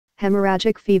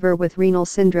Hemorrhagic fever with renal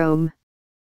syndrome.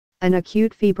 An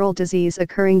acute febrile disease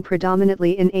occurring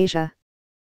predominantly in Asia.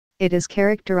 It is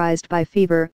characterized by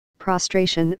fever,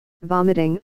 prostration,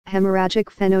 vomiting,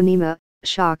 hemorrhagic phenonema,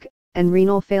 shock, and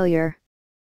renal failure.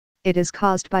 It is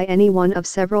caused by any one of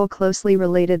several closely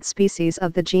related species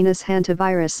of the genus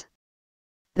Hantavirus.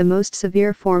 The most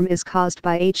severe form is caused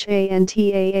by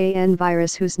Hantaan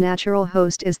virus, whose natural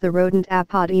host is the rodent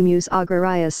Apodemus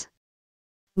agrarius.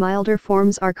 Milder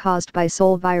forms are caused by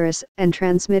Sol virus and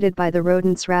transmitted by the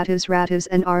rodents Rattus rattus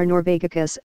and R.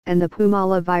 norvegicus, and the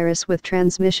Pumala virus with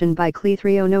transmission by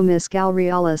Clethrionomus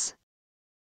galrealis.